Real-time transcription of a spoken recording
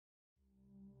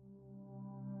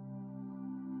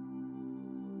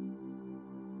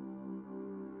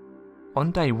On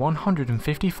day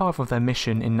 155 of their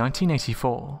mission in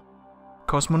 1984,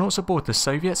 cosmonauts aboard the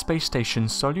Soviet space station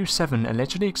Soyuz 7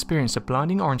 allegedly experienced a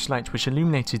blinding orange light which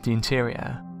illuminated the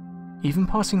interior, even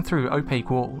passing through opaque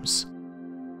walls.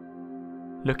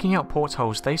 Looking out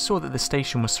portholes, they saw that the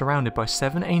station was surrounded by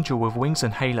 7 angels with wings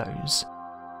and halos.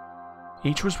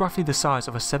 Each was roughly the size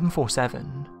of a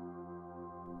 747.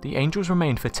 The angels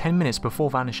remained for 10 minutes before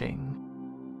vanishing.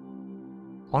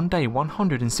 On day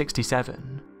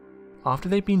 167, after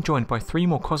they'd been joined by 3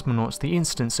 more cosmonauts, the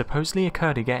incident supposedly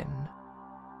occurred again.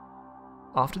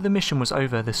 After the mission was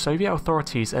over, the Soviet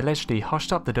authorities allegedly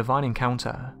hushed up the divine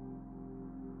encounter.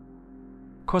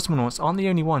 Cosmonauts aren't the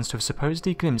only ones to have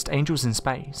supposedly glimpsed angels in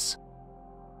space.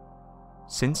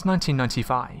 Since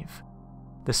 1995,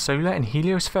 the Solar and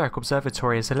Heliospheric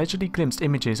Observatory has allegedly glimpsed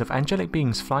images of angelic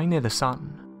beings flying near the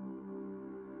Sun.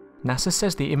 NASA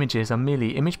says the images are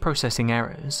merely image processing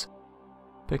errors,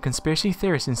 but conspiracy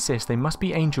theorists insist they must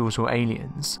be angels or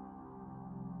aliens.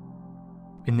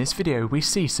 In this video, we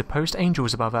see supposed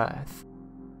angels above Earth,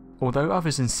 although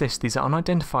others insist these are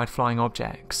unidentified flying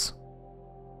objects.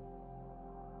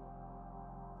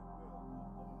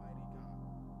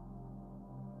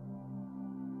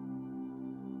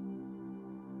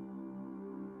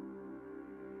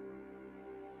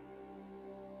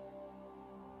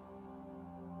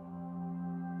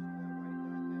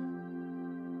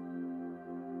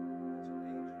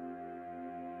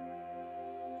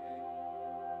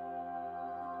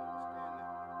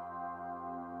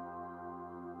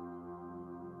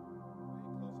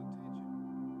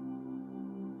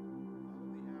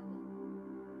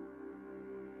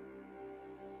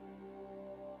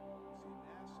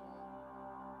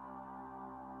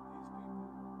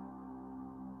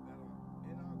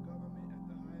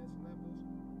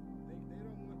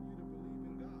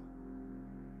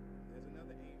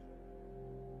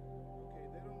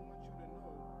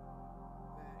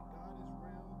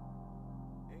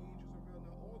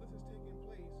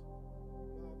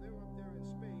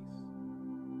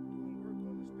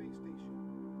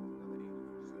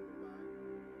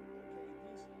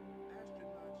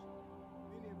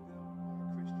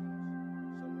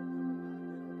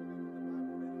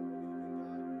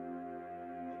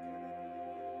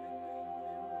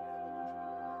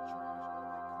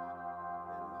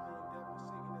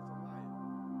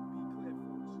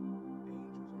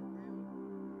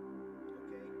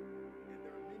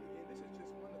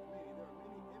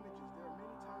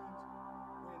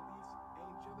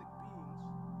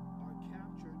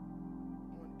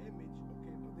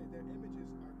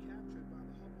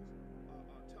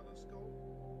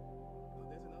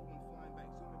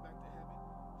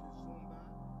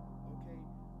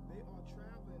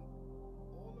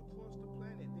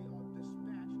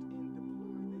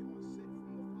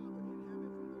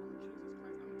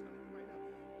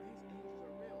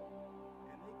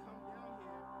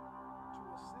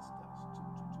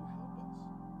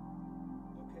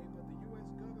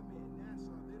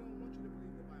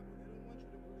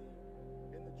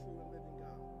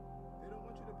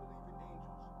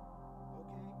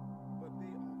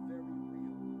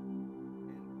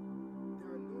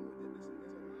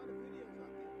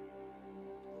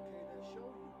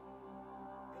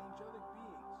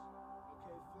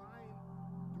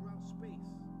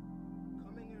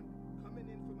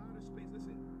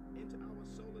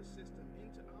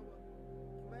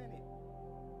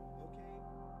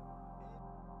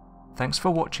 Thanks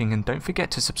for watching, and don't forget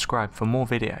to subscribe for more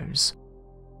videos.